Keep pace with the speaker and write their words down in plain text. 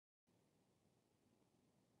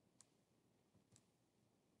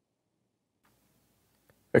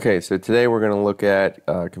Okay, so today we're going to look at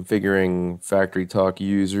configuring FactoryTalk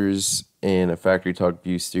users in a FactoryTalk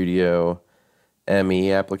View Studio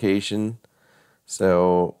ME application.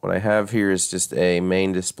 So what I have here is just a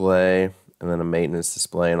main display and then a maintenance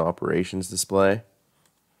display and operations display.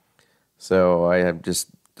 So I have just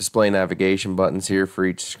display navigation buttons here for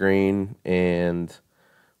each screen, and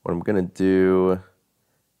what I'm going to do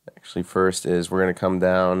actually first is we're going to come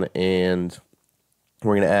down and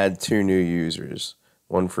we're going to add two new users,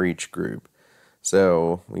 one for each group.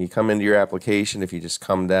 So when you come into your application, if you just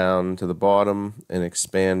come down to the bottom and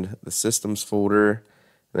expand the systems folder,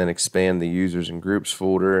 and then expand the users and groups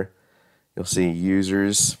folder, you'll see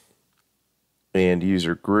users and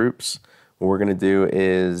user groups. What we're going to do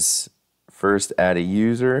is first add a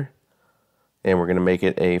user, and we're going to make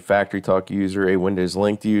it a FactoryTalk user. A Windows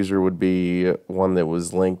linked user would be one that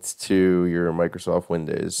was linked to your Microsoft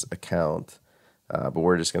Windows account. But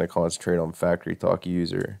we're just going to concentrate on FactoryTalk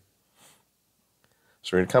user.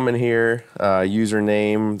 So we're going to come in here,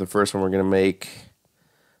 username, the first one we're going to make,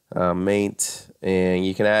 mate, and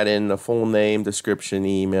you can add in a full name, description,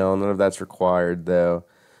 email. None of that's required though.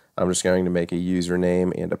 I'm just going to make a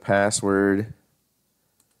username and a password.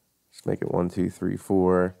 Just make it 1, 2, 3,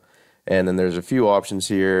 4. And then there's a few options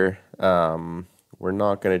here. We're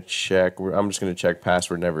not going to check. I'm just going to check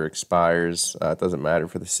password never expires. It doesn't matter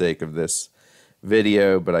for the sake of this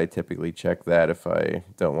video, but I typically check that if I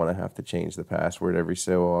don't want to have to change the password every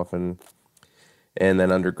so often. And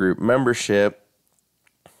then under group membership,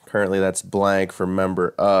 currently that's blank for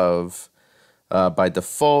member of. By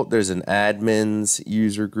default, there's an admins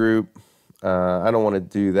user group. I don't want to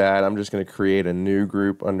do that. I'm just going to create a new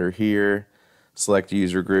group under here, select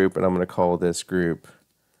user group, and I'm going to call this group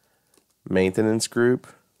maintenance group.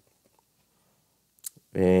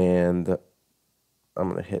 And I'm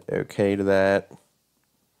going to hit OK to that.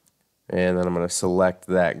 And then I'm going to select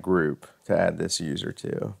that group to add this user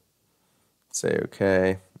to. Say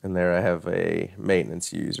OK. And there I have a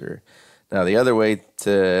maintenance user. Now the other way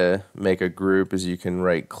to make a group is you can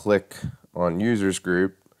right click on users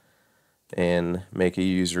group and make a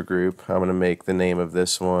user group. I'm going to make the name of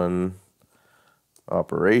this one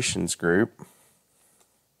operations group.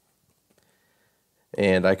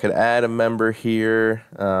 And I could add a member here.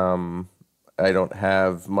 I don't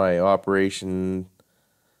have my operation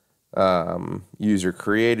user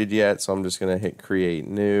created yet, so I'm just going to hit create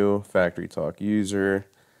new FactoryTalk user.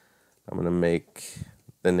 I'm going to make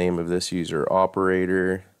the name of this user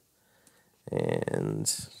operator and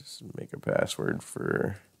just make a password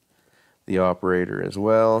for the operator as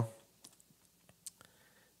well.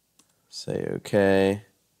 Say OK.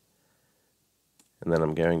 And then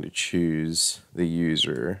I'm going to choose the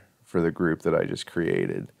user for the group that I just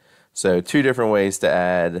created. So two different ways to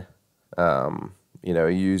add a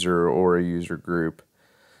user or a user group.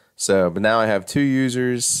 But now I have two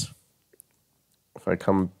users. If I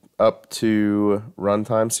come up to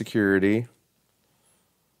Runtime Security,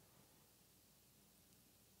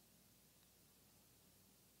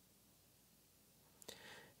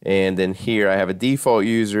 and then here I have a default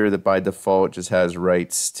user that by default just has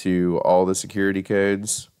rights to all the security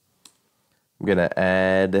codes. I'm going to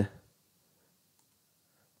add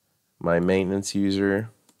my maintenance user,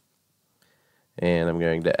 and I'm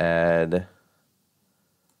going to add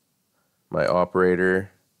my operator.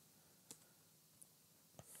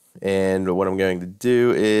 And what I'm going to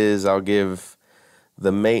do is I'll give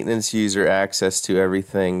the maintenance user access to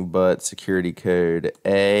everything but security code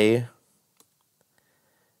A,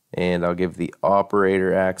 and I'll give the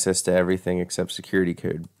operator access to everything except security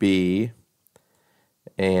code B,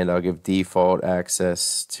 and I'll give default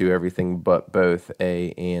access to everything but both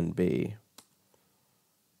A and B.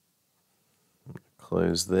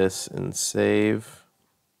 Close this and save.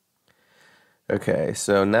 Okay,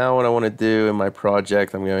 so now what I want to do in my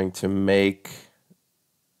project, I'm going to make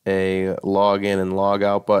a login and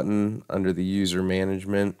logout button under the user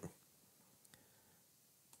management.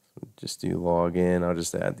 Just do login. I'll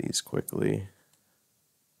just add these quickly.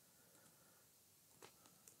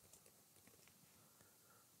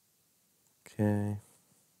 Okay.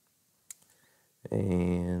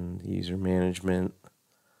 And user management,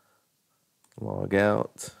 log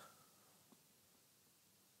out.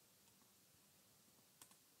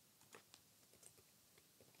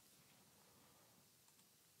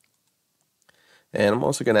 And I'm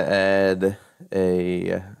also going to add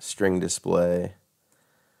a string display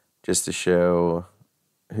just to show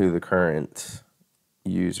who the current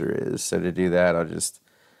user is. So to do that, I'll just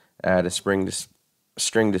add a string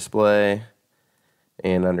display,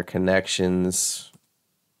 and under connections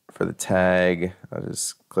for the tag, I'll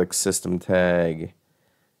just click system tag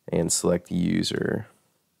and select user.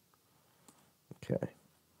 Okay.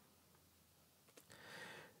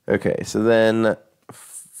 Okay, so then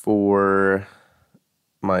for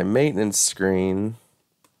my maintenance screen,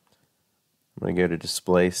 I'm going to go to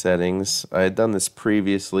display settings. I had done this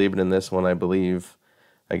previously, but in this one I believe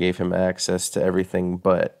I gave him access to everything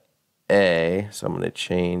but A, so I'm going to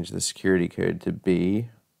change the security code to B.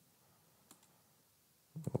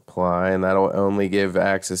 Apply, and that'll only give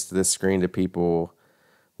access to this screen to people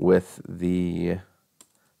with the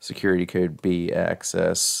security code B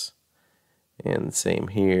access. And same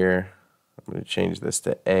here. I'm going to change this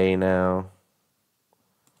to A now.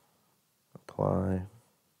 Apply.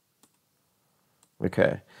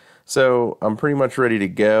 Okay, so I'm pretty much ready to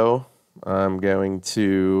go. I'm going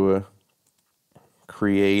to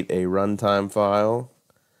create a runtime file.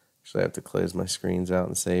 Actually, I have to close my screens out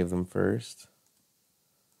and save them first.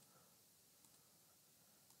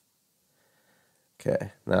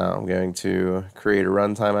 Okay, now I'm going to create a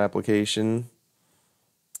runtime application.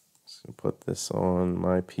 So put this on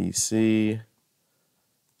my PC,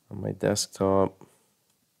 on my desktop.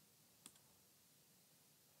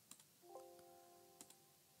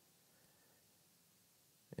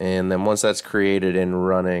 And then once that's created and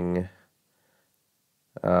running,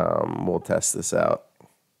 we'll test this out.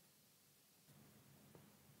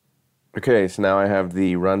 Okay, so now I have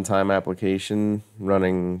the runtime application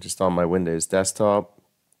running just on my Windows desktop.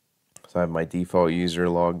 So I have my default user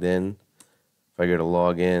logged in. If I go to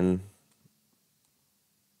login,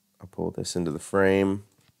 I'll pull this into the frame.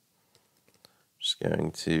 Just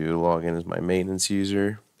going to log in as my maintenance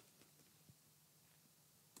user.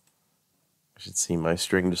 I should see my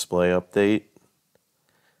string display update.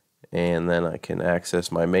 And then I can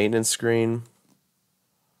access my maintenance screen.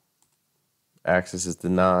 Access is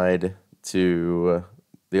denied to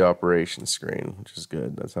the operation screen, which is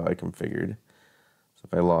good. That's how I configured. So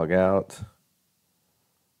if I log out,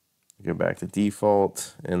 go back to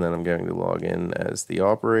default, and then I'm going to log in as the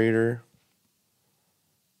operator.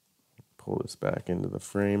 Pull this back into the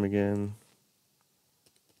frame again.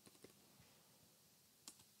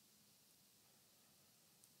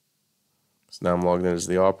 So now I'm logged in as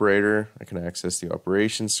the operator. I can access the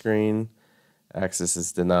operation screen. Access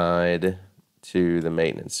is denied to the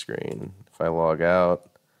maintenance screen. If I log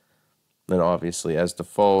out, then obviously as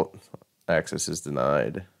default, access is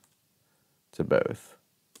denied to both.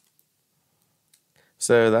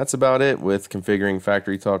 So that's about it with configuring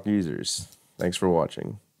FactoryTalk users. Thanks for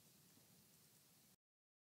watching.